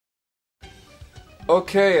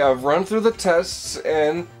Okay, I've run through the tests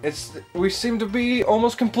and we seem to be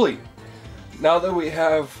almost complete. Now that we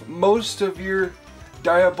have most of your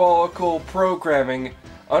diabolical programming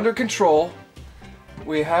under control,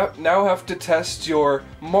 we now have to test your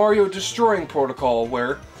Mario destroying protocol,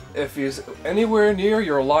 where if he's anywhere near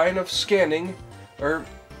your line of scanning, or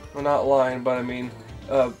well, not line, but I mean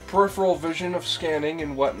peripheral vision of scanning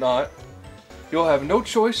and whatnot, you'll have no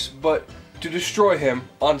choice but to destroy him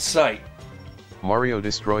on sight. Mario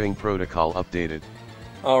destroying protocol updated.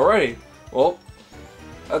 Alrighty, well,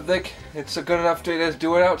 I think it's a good enough day to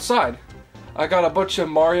do it outside. I got a bunch of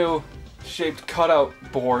Mario-shaped cutout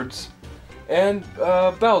boards and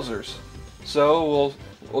Bowser's, so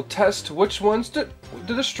we'll test which ones to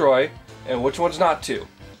destroy and which ones not to.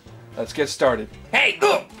 Let's get started. Hey!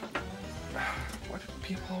 Why do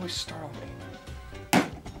people always startle me?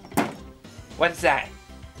 What's that?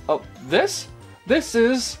 Oh, this? This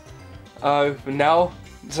is, now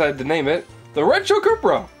decided to name it, the Retro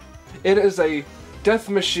Koopa. It is a death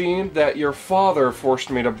machine that your father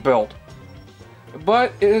forced me to build.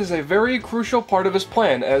 But it is a very crucial part of his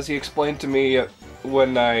plan, as he explained to me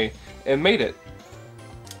when I made it.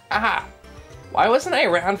 Aha! Why wasn't I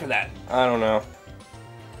around for that? I don't know.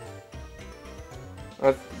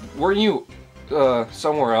 Were you,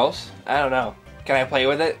 somewhere else? I don't know. Can I play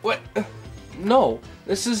with it? What? No,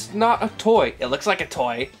 this is not a toy. It looks like a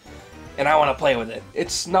toy, and I want to play with it.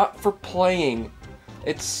 It's not for playing.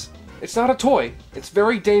 It's not a toy. It's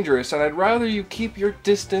very dangerous, and I'd rather you keep your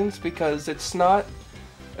distance because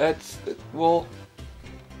well,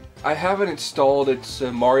 I haven't installed its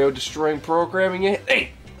Mario destroying programming yet.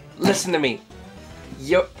 Hey, listen to me.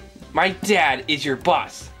 My dad is your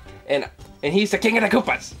boss, and he's the king of the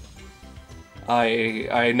Koopas.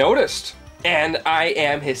 I noticed. And I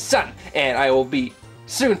am his son, and I will be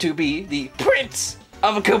soon to be the prince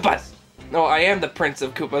of Koopas. No, I am the prince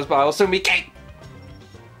of Koopas, but I will soon be king.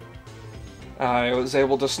 I was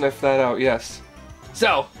able to sniff that out, yes.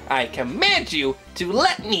 So, I command you to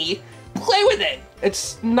let me play with it.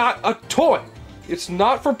 It's not a toy. It's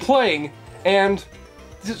not for playing, and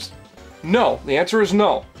no. The answer is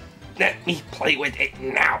no. Let me play with it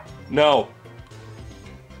now. No.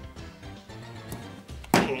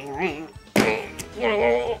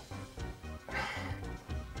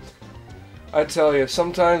 I tell you,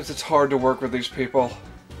 sometimes it's hard to work with these people.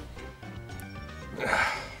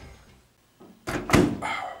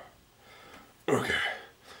 Okay.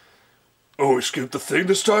 Oh, we skipped the thing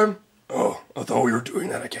this time? Oh, I thought we were doing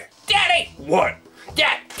that again. Daddy! What?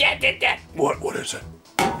 Dad! What is it?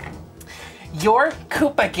 Your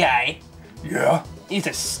Koopa guy, Yeah? he's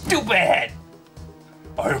a stupid head.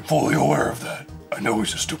 I am fully aware of that. I know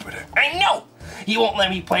he's a stupid head. I know! He won't let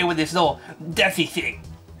me play with this little deathy thing.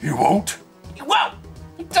 He won't? He won't!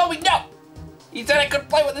 He told me no! He said I could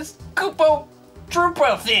play with this Koopa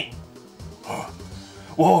Troopa thing.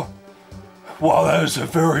 Well, that is a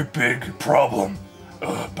very big problem,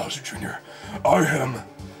 Bowser Jr. I am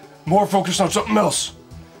more focused on something else.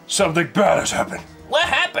 Something bad has happened. What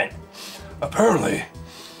happened? Apparently,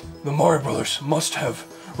 the Mario Brothers must have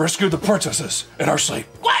rescued the princesses in our sleep.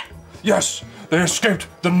 What? Yes, they escaped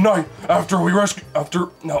the night after we after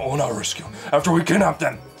we kidnapped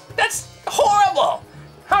them. That's horrible!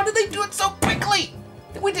 How did they do it so quickly?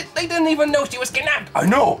 They didn't even know she was kidnapped. I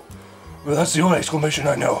know, but that's the only explanation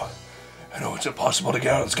I know. I know it's impossible to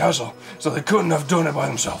get out of this castle, so they couldn't have done it by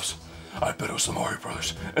themselves. I bet it was the Mario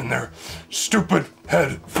Brothers and their stupid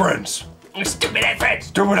head friends. Stupid head friends!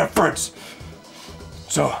 Stupid head friends!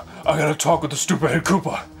 So, I gotta talk with the stupid head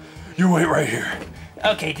Koopa. You wait right here.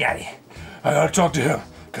 Okay, Daddy. I gotta talk to him,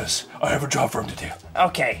 because I have a job for him to do.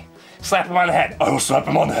 Okay. Slap him on the head. I will slap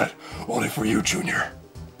him on the head, only for you, Junior.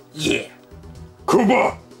 Yeah.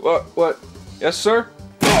 Koopa! What? Yes, sir?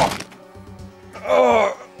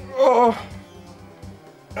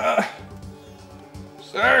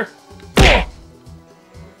 Sir?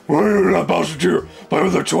 Why are you not Bowser Jr.? Play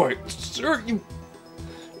with a toy. Sir,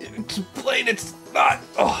 it's plain, it's not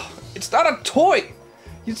a toy.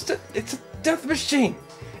 It's a death machine,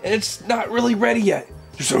 and it's not really ready yet.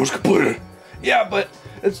 You said it was completed. Yeah, but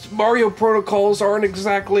its Mario protocols aren't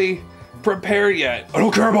exactly prepared yet. I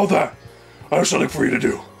don't care about that. I have something for you to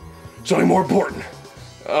do. Something more important.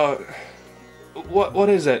 What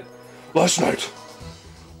is it? Last night,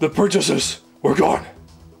 the princesses were gone.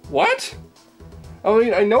 What? I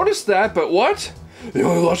mean, I noticed that, but what? The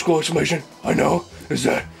only logical explanation I know is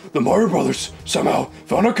that the Mario Brothers somehow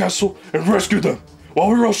found our castle and rescued them while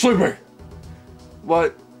we were all sleeping.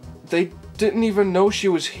 But they didn't even know she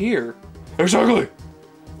was here. Exactly.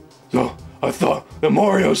 So I thought the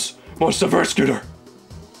Marios must have rescued her.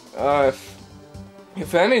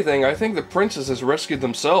 If anything, I think the princesses rescued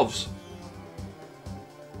themselves.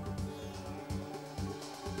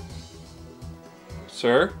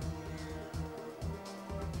 Sir?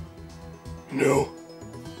 No.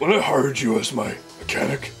 When I hired you as my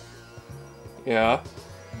mechanic, Yeah?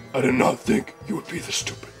 I did not think you would be this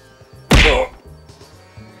stupid.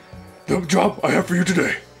 The job I have for you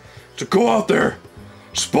today is to go out there,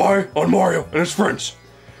 spy on Mario and his friends.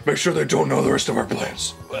 Make sure they don't know the rest of our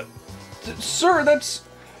plans. Sir, that's...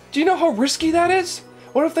 Do you know how risky that is?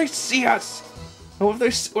 What if they see us? What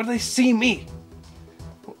if they see me?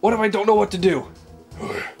 What if I don't know what to do?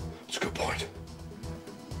 Okay, that's a good point.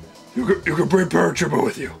 You could bring Paratroopa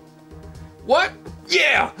with you. What?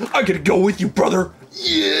 Yeah! I could go with you, brother!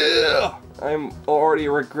 Yeah! I'm already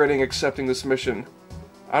regretting accepting this mission.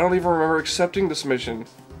 I don't even remember accepting this mission.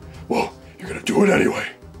 Well, you're gonna do it anyway.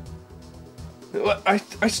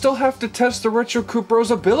 I still have to test the Retro Koopa's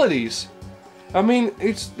abilities. I mean,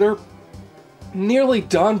 they're nearly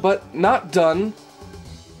done, but not done.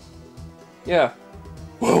 Yeah.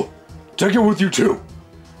 Well, take it with you too.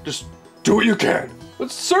 Just do what you can. But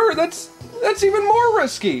sir, that's even more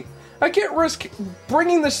risky. I can't risk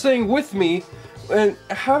bringing this thing with me and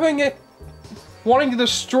having it wanting to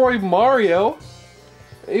destroy Mario,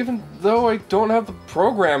 even though I don't have the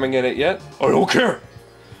programming in it yet. I don't care.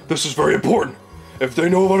 This is very important. If they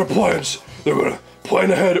know about our plans, they're gonna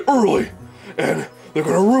plan ahead early, and they're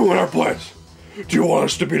gonna ruin our plans. Do you want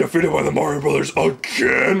us to be defeated by the Mario Brothers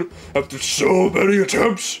again after so many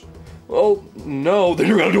attempts? Well, no. Then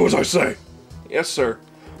you're gonna do as I say. Yes, sir.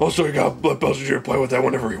 Also, you gotta let Bowser Jr. play with that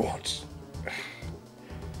whenever he wants.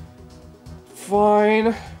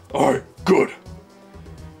 Fine. Alright, good.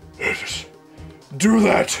 Just do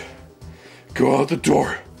that. Go out the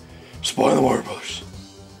door. Spy on the Mario Brothers.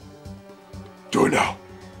 Do it now.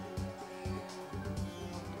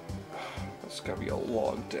 This is gonna be a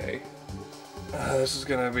long day. This is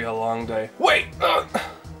gonna be a long day. Wait!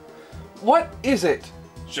 What is it?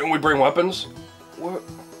 Shouldn't we bring weapons? What?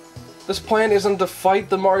 This plan isn't to fight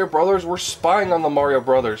the Mario Brothers, we're spying on the Mario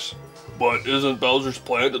Brothers. But isn't Bowser's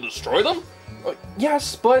plan to destroy them?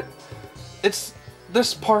 Yes, but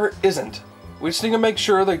this part isn't. We just need to make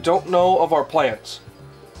sure they don't know of our plans.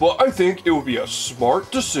 Well, I think it would be a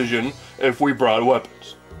smart decision if we brought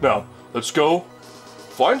weapons. Now, let's go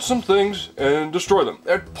find some things and destroy them.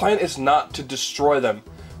 Their plan is not to destroy them.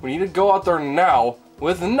 We need to go out there now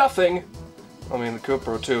with nothing. I mean, the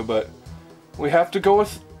Koopa too, but we have to go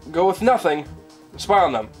with nothing and spy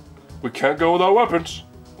on them. We can't go without weapons.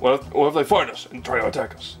 What if they find us and try to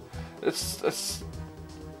attack us?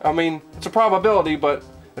 I mean, it's a probability, but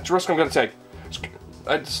it's a risk I'm gonna take.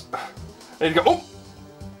 I need to go. Oh!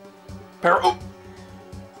 Oh!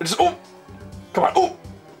 Oh! Come on, oh!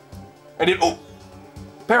 I need, oh!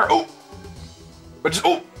 Oh!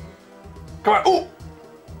 Oh! Come on, oh!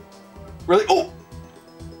 Really, oh!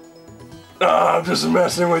 I'm just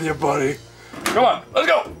messing with you, buddy. Come on, let's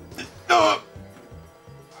go!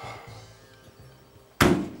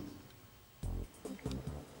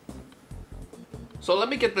 So let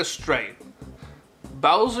me get this straight.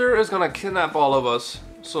 Bowser is gonna kidnap all of us,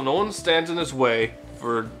 so no one stands in his way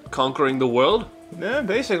for conquering the world? Yeah,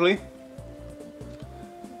 basically.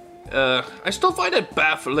 I still find it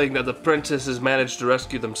baffling that the princesses managed to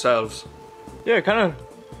rescue themselves. Yeah, kind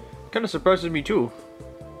of surprises me too.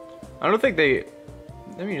 I don't think they...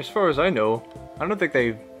 I mean, as far as I know, I don't think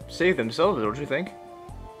they saved themselves, don't you think?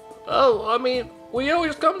 Oh, I mean, we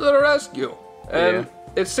always come to the rescue. And Yeah.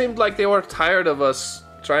 it seemed like they were tired of us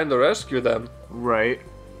trying to rescue them. Right.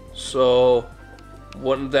 So,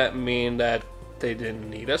 wouldn't that mean that they didn't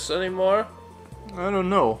need us anymore? I don't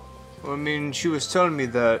know. I mean, she was telling me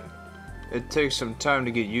that it takes some time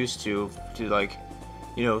to get used to like,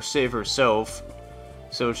 you know, save herself.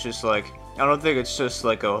 So it's just like, I don't think it's just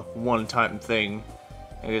like a one-time thing.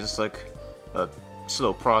 I guess it's like a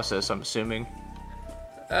slow process, I'm assuming.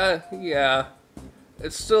 Yeah.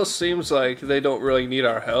 It still seems like they don't really need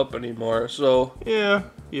our help anymore, so... Yeah.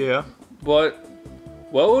 But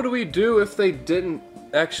what would we do if they didn't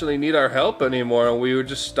actually need our help anymore and we would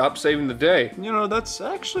just stop saving the day? You know, that's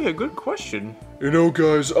actually a good question. You know,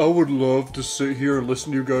 guys, I would love to sit here and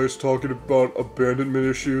listen to you guys talking about abandonment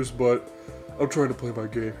issues, but I'm trying to play my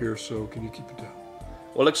game here, so can you keep it down?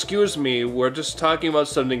 Well, excuse me, we're just talking about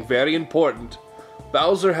something very important.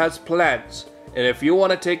 Bowser has plans, and if you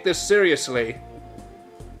want to take this seriously...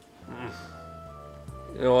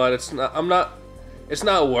 You know what, it's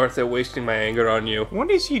not worth it wasting my anger on you. When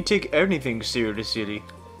does he take anything seriously?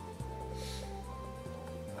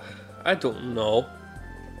 I don't know.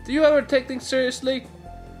 Do you ever take things seriously?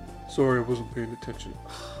 Sorry, I wasn't paying attention.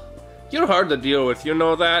 You're hard to deal with, you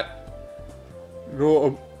know that?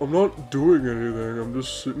 No, I'm not doing anything. I'm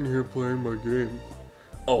just sitting here playing my game.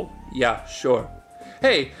 Oh, yeah, sure.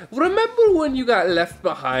 Hey, remember when you got left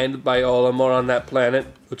behind by Olimar on that planet?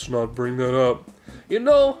 Let's not bring that up. You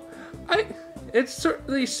know, it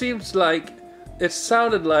certainly seems like, it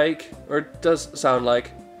sounded like, or does sound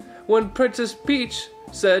like, when Princess Peach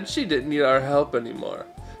said she didn't need our help anymore.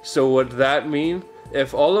 So would that mean,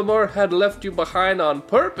 if Olimar had left you behind on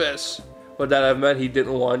purpose, would that have meant he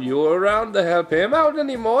didn't want you around to help him out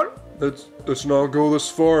anymore? Let's not go this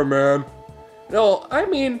far, man. No, I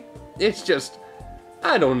mean, it's just,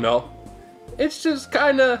 I don't know. It's just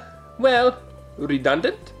kinda, well,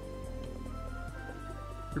 redundant.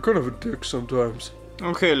 You're kind of a dick sometimes.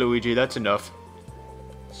 Okay, Luigi, that's enough.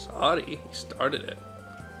 Sorry, he started it.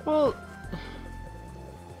 Well,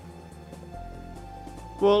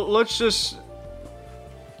 let's just...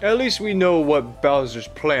 At least we know what Bowser's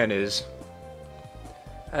plan is.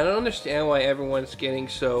 I don't understand why everyone's getting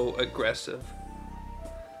so aggressive.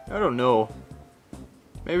 I don't know.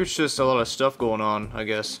 Maybe it's just a lot of stuff going on, I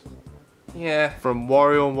guess. Yeah. From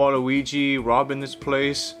Wario and Waluigi robbing this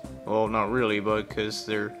place. Well, not really, but because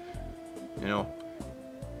they're, you know,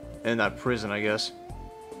 in that prison, I guess.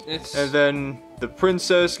 And then the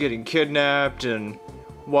princess getting kidnapped, and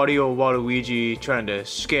Wario and Waluigi trying to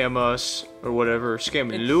scam us, or whatever.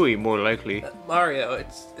 Scamming Louie, more likely. Mario,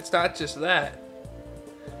 it's not just that.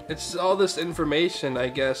 It's all this information, I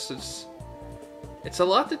guess. It's a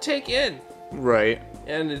lot to take in. Right.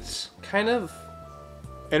 And it's kind of...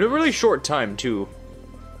 In a really short time, too.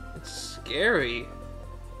 It's scary.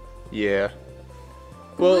 Yeah.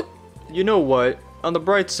 Well, you know what? On the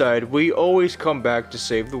bright side, we always come back to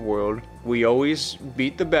save the world. We always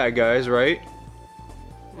beat the bad guys, right?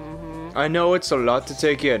 Mm-hmm. I know it's a lot to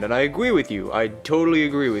take in, and I agree with you. I totally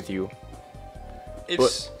agree with you.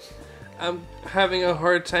 I'm having a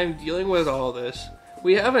hard time dealing with all this.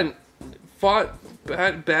 We haven't fought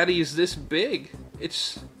baddies this big.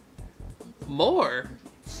 It's more,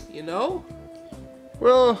 you know?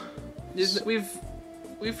 Well, we've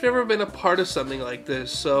never been a part of something like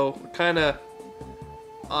this, so we're kind of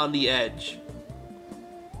on the edge.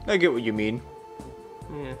 I get what you mean.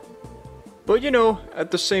 Yeah. But you know,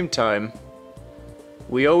 at the same time,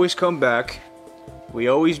 we always come back. We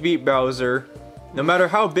always beat Bowser, no matter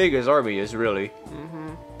how big his army is, really. Mm-hmm.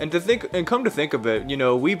 And come to think of it, you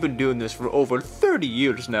know, we've been doing this for over 30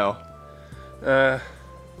 years now.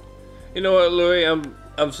 You know what, Louie?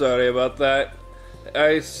 I'm sorry about that.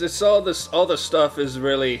 It's all the stuff is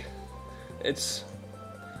really, it's,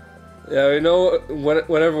 yeah, you know,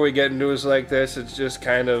 whenever we get news like this, it's just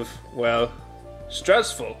kind of, well,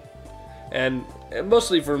 stressful. And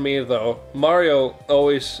mostly for me, though. Mario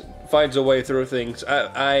always finds a way through things.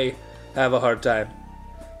 I have a hard time.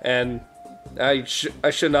 And I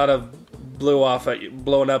should not have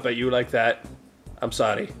blown up at you like that. I'm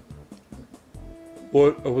sorry.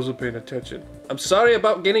 What? I wasn't paying attention. I'm sorry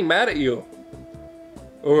about getting mad at you.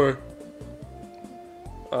 Alright.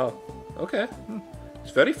 Oh, okay.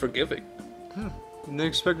 It's very forgiving. You didn't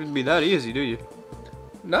expect it to be that easy, do you?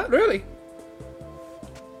 Not really.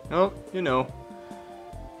 Well, you know.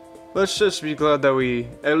 Let's just be glad that we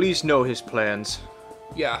at least know his plans.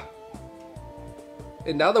 Yeah.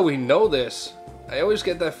 And now that we know this, I always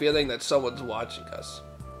get that feeling that someone's watching us.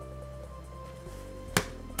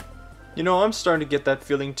 You know, I'm starting to get that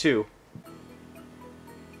feeling too.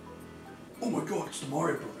 Oh my god, it's the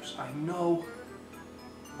Mario Brothers. I know.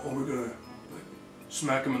 Oh, we're gonna, like,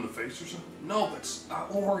 smack them in the face or something? No, that's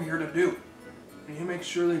not what we're here to do. We need to make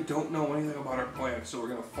sure they don't know anything about our plan, so we're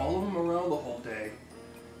gonna follow them around the whole day.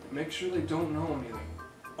 Make sure they don't know anything.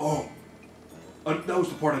 Oh. That was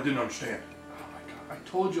the part I didn't understand. Oh my god, I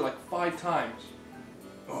told you like 5 times.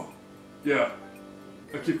 Oh. Yeah.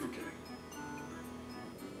 I keep forgetting.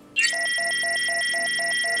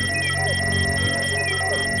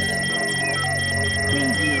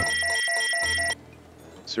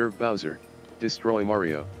 Serve Bowser. Destroy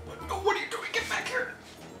Mario. What are you doing? Get back here!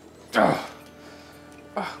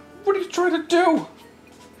 What are you trying to do?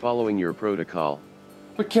 Following your protocol.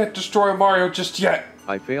 We can't destroy Mario just yet.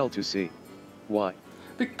 I fail to see. Why?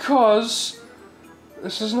 Because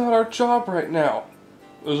this is not our job right now.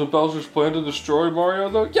 Is it Bowser's plan to destroy Mario,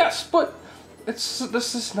 though? Yes, but this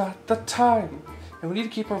is not the time. And we need to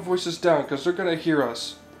keep our voices down because they're gonna hear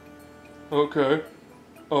us. Okay.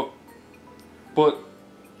 Oh. But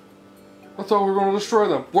I thought we were going to destroy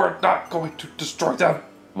them. We're not going to destroy them.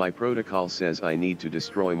 My protocol says I need to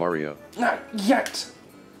destroy Mario. Not yet.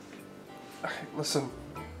 Okay, listen.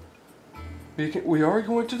 We are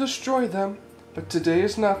going to destroy them, But today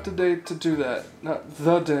is not the day to do that. Not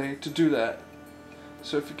the day to do that.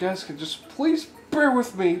 So if you guys can just please bear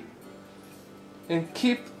with me and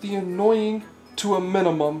keep the annoying to a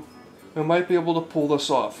minimum, we might be able to pull this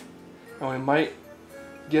off. And we might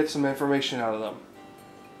get some information out of them.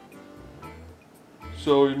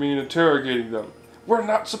 So you mean interrogating them? We're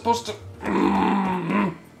not supposed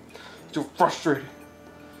to... Too frustrating.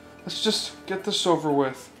 Let's just get this over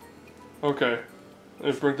with. Okay.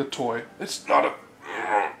 Let's bring the toy. It's not a...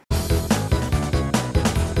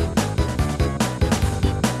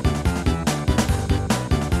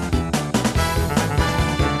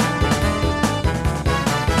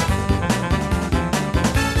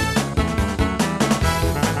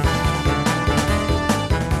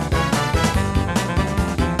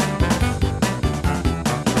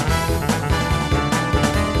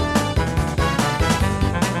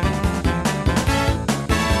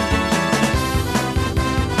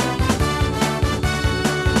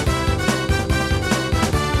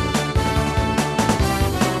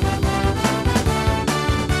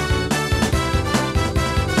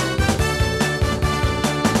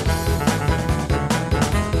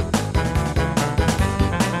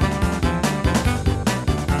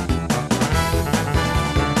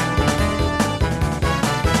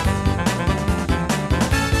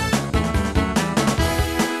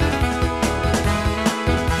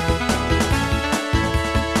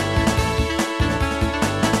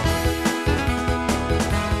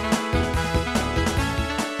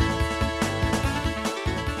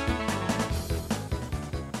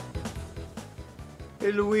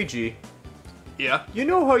 Hey Luigi, Yeah? you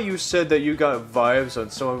know how you said that you got vibes on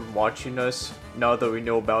someone watching us now that we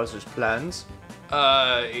know Bowser's plans?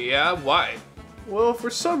 Yeah, why? Well, for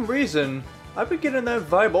some reason, I've been getting that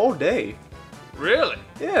vibe all day. Really?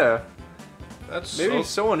 Yeah, That's maybe so,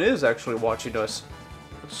 someone is actually watching us.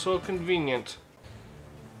 that's so convenient.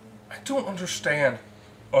 I don't understand.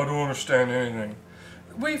 I don't understand anything.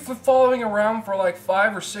 We've been following around for like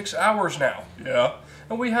 5 or 6 hours now. Yeah?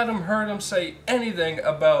 And we hadn't heard him say anything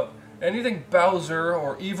about anything Bowser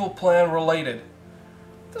or Evil Plan related.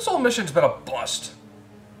 This whole mission's been a bust.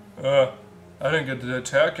 I didn't get to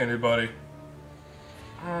attack anybody.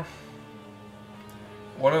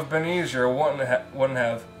 Would have been easier, wouldn't it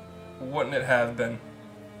have been?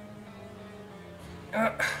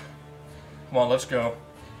 Come on, let's go.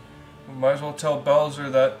 We might as well tell Bowser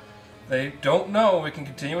that they don't know we can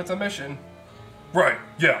continue with the mission. Right,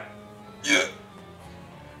 yeah. Yeah.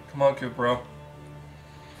 Come on, Koopro.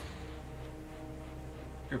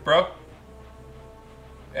 Koopro?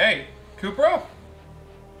 Hey, Koopro?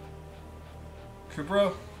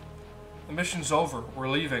 Koopro? The mission's over. We're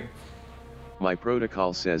leaving. My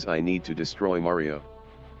protocol says I need to destroy Mario.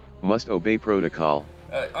 Must obey protocol.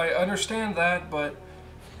 I understand that, but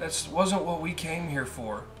that wasn't what we came here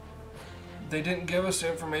for. They didn't give us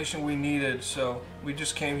the information we needed, so we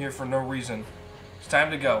just came here for no reason. It's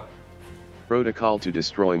time to go. Protocol to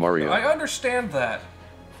destroy Mario. I understand that.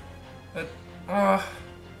 But,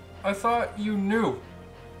 I thought you knew.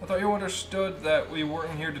 I thought you understood that we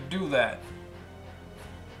weren't here to do that.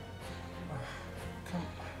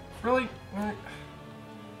 Really?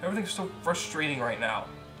 Everything's so frustrating right now.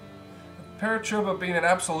 Paratroopa being an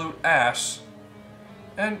absolute ass.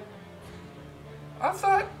 And I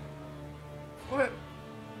thought... What?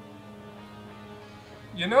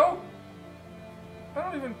 You know? I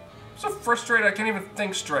don't even... I'm so frustrated I can't even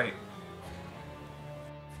think straight.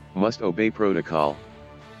 Must obey protocol.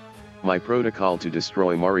 My protocol to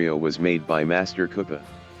destroy Mario was made by Master Koopa.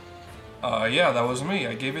 Yeah, that was me.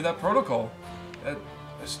 I gave you that protocol. I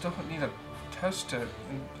still need a test it.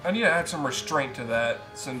 I need to add some restraint to that,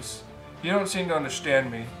 since you don't seem to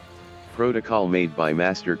understand me. Protocol made by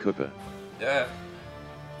Master Koopa.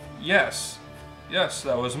 Yes. Yes,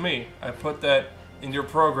 that was me. I put that in your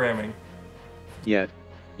programming. Yet,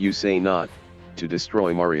 you say not to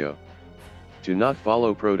destroy Mario. To not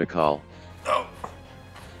follow protocol. Oh.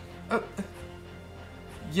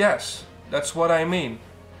 Yes, that's what I mean.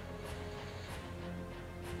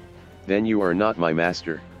 Then you are not my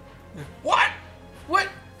master. What? What?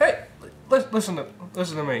 Hey, listen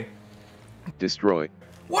to me. Destroy.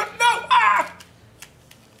 What? No! Ah!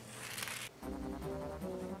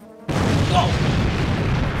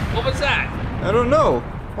 Whoa! What was that? I don't know.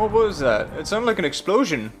 What was that? It sounded like an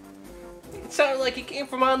explosion. It sounded like it came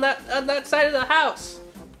from on that side of the house.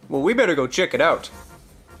 Well, we better go check it out.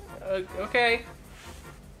 Okay.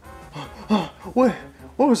 What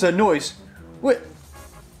was that noise? What?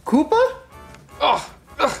 Koopa? Oh,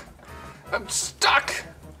 I'm stuck.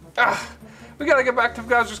 We gotta get back to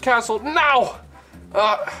Bowser's castle now.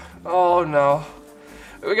 Oh no.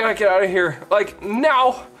 We gotta get out of here. Like,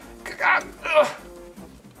 now!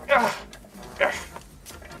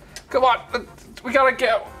 Come on, we gotta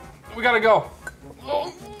go. We gotta go.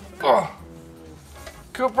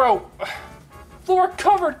 Koopa, floor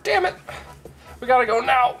covered, damn it. We gotta go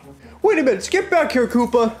now. Wait a minute, get back here,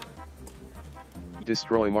 Koopa.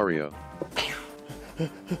 Destroy Mario.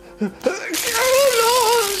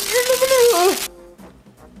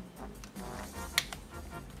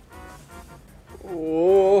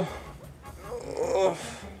 Oh.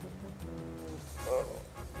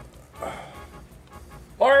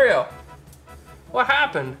 Mario, what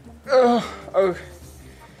happened?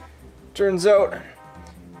 Turns out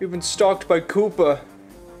you've been stalked by Koopa.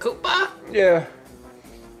 Koopa? Yeah.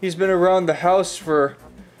 He's been around the house for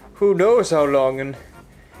who knows how long, and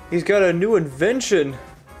he's got a new invention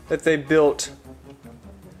that they built.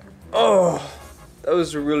 Oh, that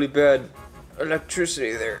was really bad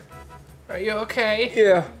electricity there. Are you okay?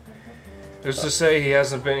 Yeah. Who's to say he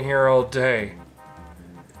hasn't been here all day?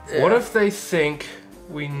 What if they think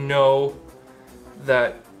we know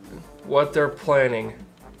that what they're planning?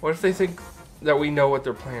 What if they think that we know what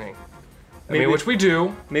they're planning? I mean, which we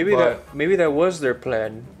do. Maybe that was their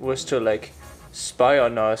plan, was to like spy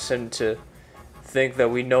on us and to think that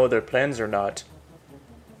we know their plans or not.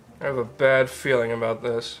 I have a bad feeling about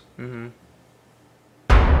this. Mm-hmm.